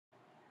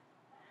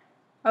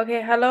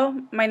Okay,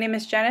 hello, my name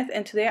is Janeth,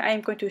 and today I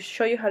am going to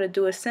show you how to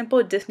do a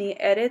simple Disney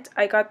edit.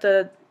 I got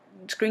the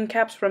screen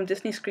caps from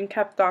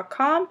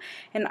DisneyScreenCap.com,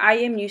 and I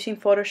am using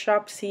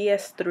Photoshop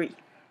CS3.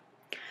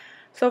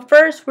 So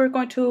first, we're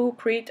going to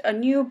create a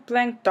new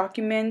blank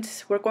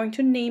document. We're going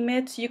to name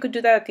it. You could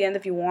do that at the end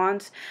if you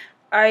want.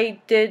 I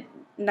did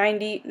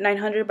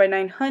 900 by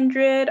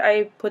 900.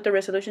 I put the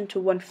resolution to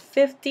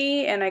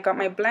 150, and I got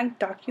my blank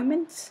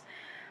documents.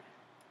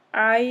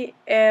 I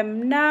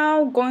am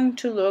now going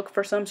to look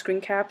for some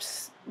screen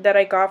caps that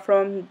I got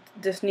from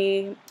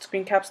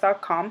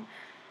DisneyScreenCaps.com,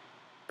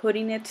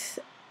 putting it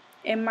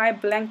in my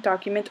blank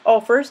document. Oh,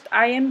 first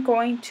I am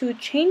going to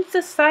change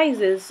the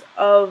sizes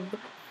of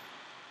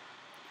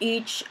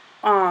each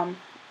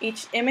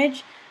each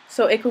image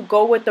so it could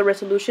go with the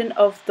resolution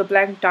of the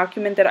blank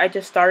document that I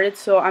just started.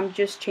 So I'm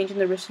just changing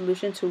the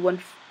resolution to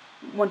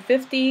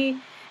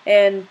 150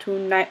 and to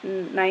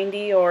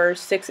 90 or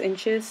 6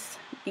 inches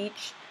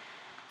each.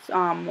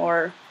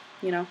 Or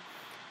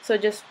so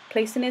just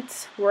placing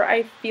it where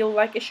I feel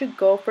like it should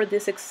go for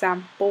this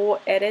example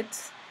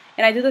edit,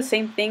 and I do the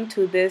same thing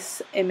to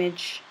this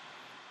image.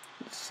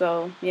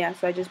 So yeah,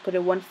 so I just put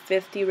a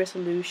 150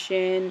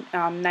 resolution,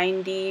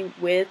 90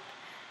 width,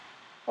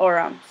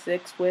 or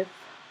 6 width,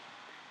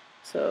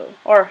 so,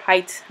 or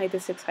height. I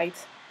did 6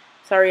 height.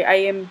 Sorry, I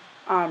am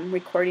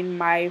recording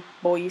my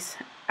voice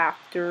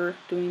after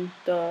doing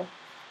the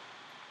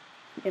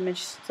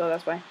image, so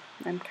that's why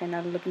I'm kind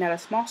of looking at a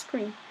small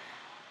screen.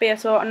 But yeah,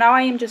 so now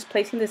I am just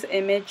placing this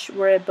image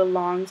where it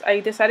belongs. I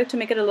decided to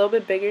make it a little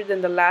bit bigger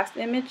than the last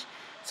image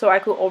so I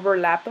could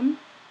overlap them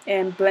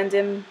and blend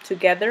them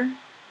together.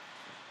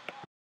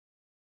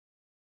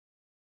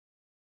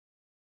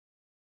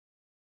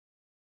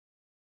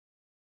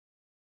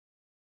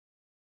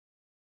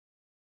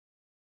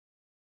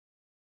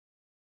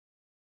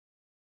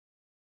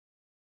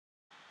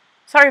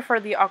 Sorry for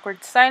the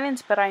awkward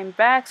silence, but I'm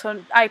back.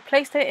 So I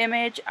placed the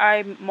image,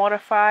 I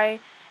modify,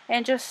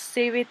 and just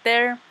save it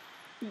there.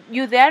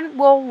 You then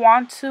will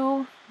want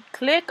to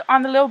click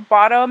on the little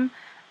bottom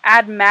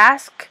add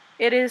mask.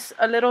 It is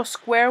a little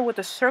square with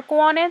a circle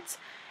on it.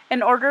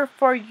 In order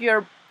for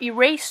your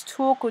erase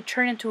tool could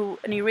turn into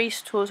an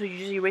erase tool, so you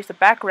just erase the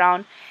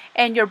background,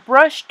 and your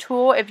brush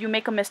tool, if you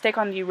make a mistake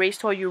on the erase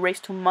tool, you erase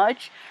too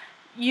much,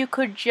 you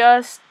could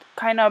just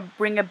kind of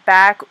bring it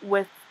back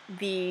with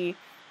the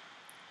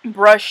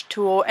brush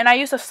tool. And I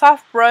used a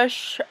soft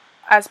brush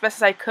as best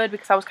as I could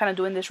because I was kind of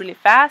doing this really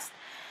fast.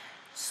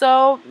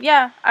 So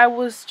yeah, I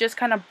was just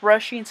kind of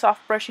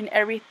soft brushing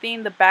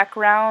everything, the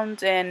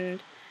background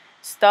and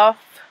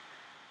stuff.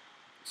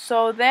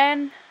 So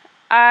then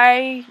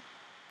I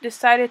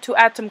decided to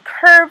add some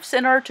curves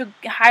in order to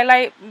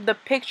highlight the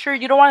picture.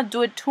 You don't want to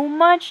do it too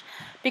much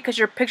because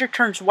your picture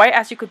turns white,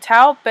 as you could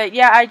tell. But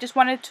yeah, I just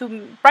wanted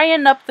to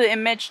brighten up the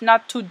image,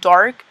 not too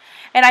dark.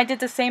 And I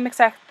did the same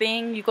exact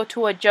thing. You go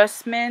to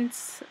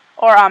adjustments,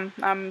 or I'm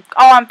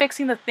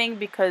fixing the thing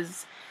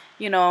because,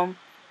 you know,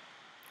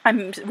 I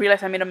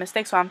realized I made a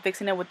mistake, so I'm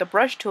fixing it with the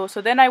brush tool.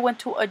 So then I went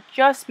to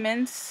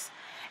adjustments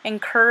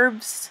and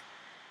curves.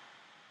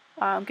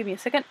 Give me a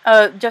second.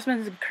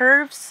 Adjustments and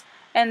curves,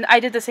 and I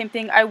did the same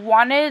thing. I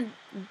wanted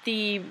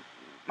the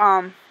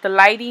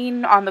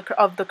lighting on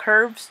the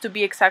curves to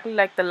be exactly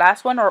like the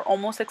last one, or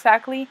almost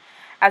exactly,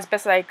 as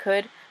best as I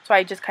could. So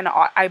I just kind of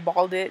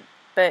eyeballed it.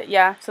 But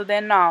yeah, so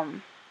then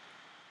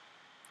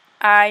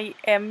I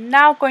am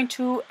now going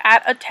to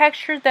add a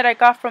texture that I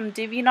got from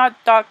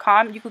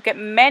DeviantArt.com. You could get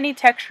many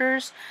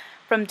textures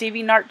from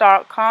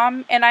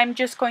DeviantArt.com, and I'm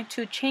just going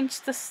to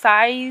change the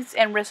size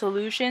and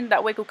resolution.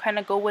 That way it could kind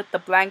of go with the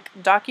blank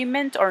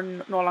document, or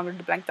no longer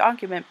the blank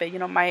document, but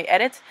my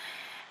edit.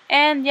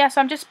 And yeah,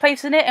 so I'm just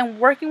placing it and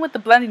working with the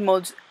blending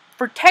modes.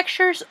 For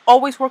textures,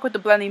 always work with the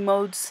blending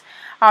modes.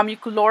 You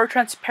could lower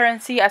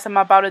transparency, as I'm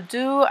about to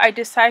do. I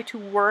decide to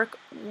work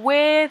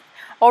with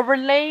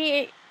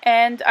overlay,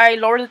 and I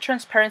lowered the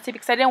transparency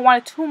because I didn't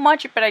want it too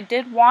much, but I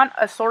did want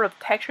a sort of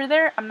texture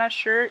there. I'm not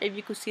sure if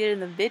you could see it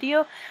in the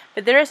video,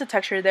 but there is a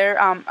texture there,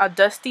 a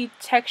dusty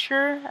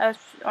texture, as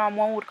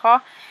one would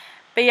call.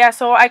 But yeah,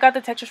 so I got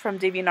the textures from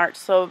DeviantArt.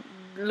 So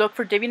look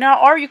for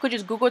DeviantArt, or you could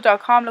just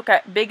google.com, look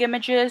at big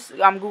images,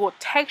 Google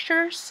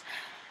textures.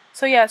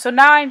 So yeah, so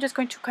now I'm just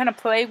going to kind of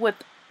play with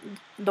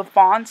the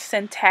fonts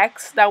and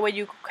text. That way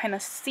you kind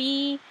of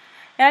see.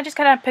 And I just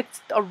kind of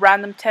picked a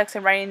random text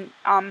and writing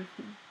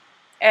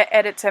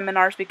edit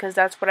seminars because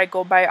that's what I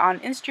go by on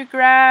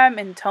Instagram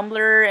and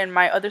Tumblr and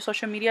my other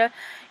social media,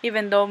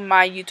 even though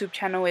my YouTube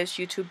channel is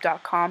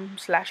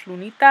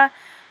youtube.com/lunita.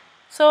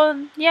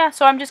 So yeah,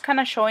 so I'm just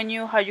kind of showing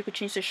you how you could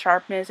change the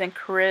sharpness and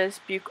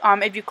crisp.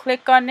 If you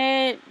click on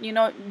it,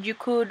 you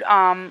could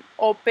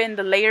open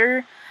the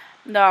layer,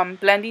 the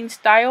blending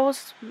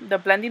styles, the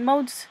blending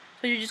modes.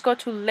 So you just go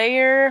to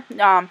layer,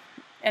 and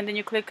then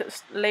you click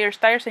layer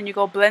styles, and you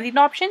go blending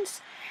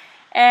options.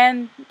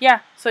 And yeah,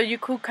 so you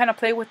could kind of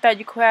play with that.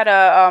 You could add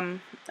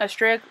a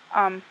stroke.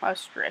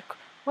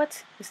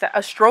 What is that?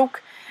 A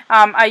stroke.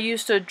 I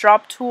used a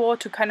drop tool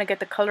to kind of get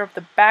the color of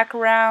the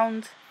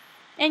background.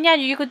 And yeah,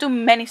 you could do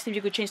many things.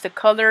 You could change the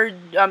color.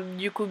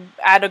 You could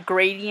add a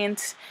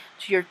gradient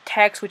to your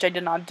text, which I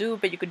did not do,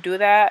 but you could do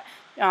that.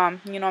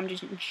 You know, I'm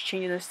just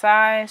changing the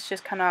size,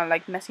 just kind of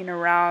like messing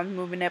around,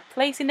 moving it,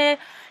 placing it.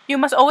 You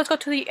must always go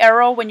to the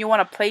arrow when you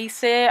want to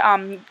place it.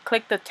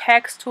 Click the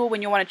text tool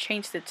when you want to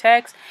change the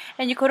text.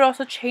 And you could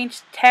also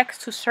change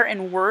text to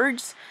certain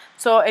words.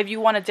 So if you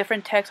want a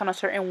different text on a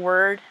certain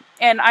word.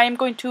 And I am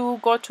going to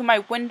go to my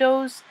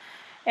Windows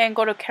and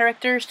go to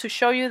characters to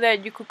show you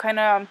that you could kind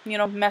of, you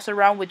know, mess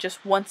around with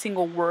just one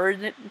single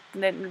word.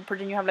 Then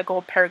pretend you have like a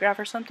whole paragraph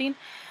or something,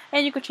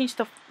 and you could change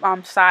the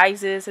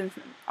sizes and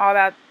all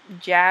that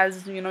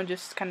jazz, you know,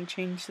 just kind of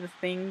change the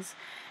things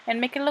and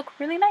make it look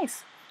really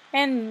nice.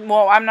 And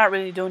well, I'm not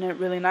really doing it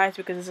really nice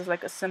because this is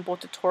like a simple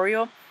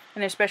tutorial,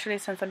 and especially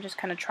since I'm just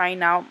kind of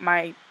trying out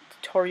my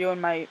tutorial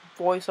and my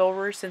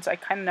voiceovers, since I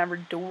kind of never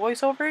do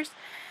voiceovers.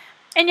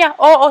 And yeah,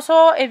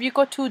 also if you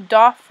go to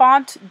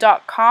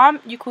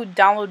DEVIANTART.com, you could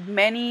download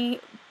many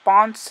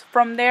fonts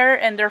from there,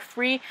 and they're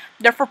free.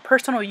 They're for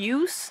personal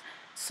use,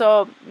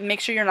 so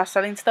make sure you're not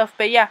selling stuff.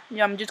 But yeah,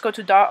 just go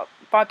to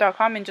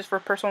DEVIANTART.com, and just for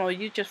personal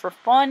use, just for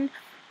fun,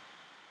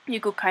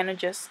 you could kind of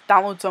just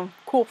download some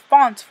cool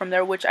fonts from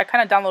there, which I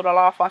kind of download a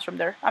lot of fonts from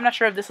there. I'm not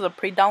sure if this is a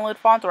pre-download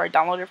font or I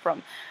downloaded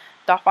from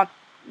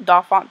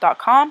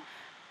DEVIANTART.com,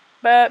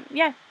 but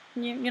yeah,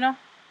 you know.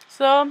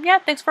 So yeah,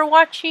 thanks for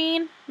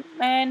watching,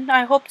 and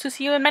I hope to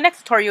see you in my next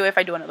tutorial if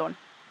I do another one.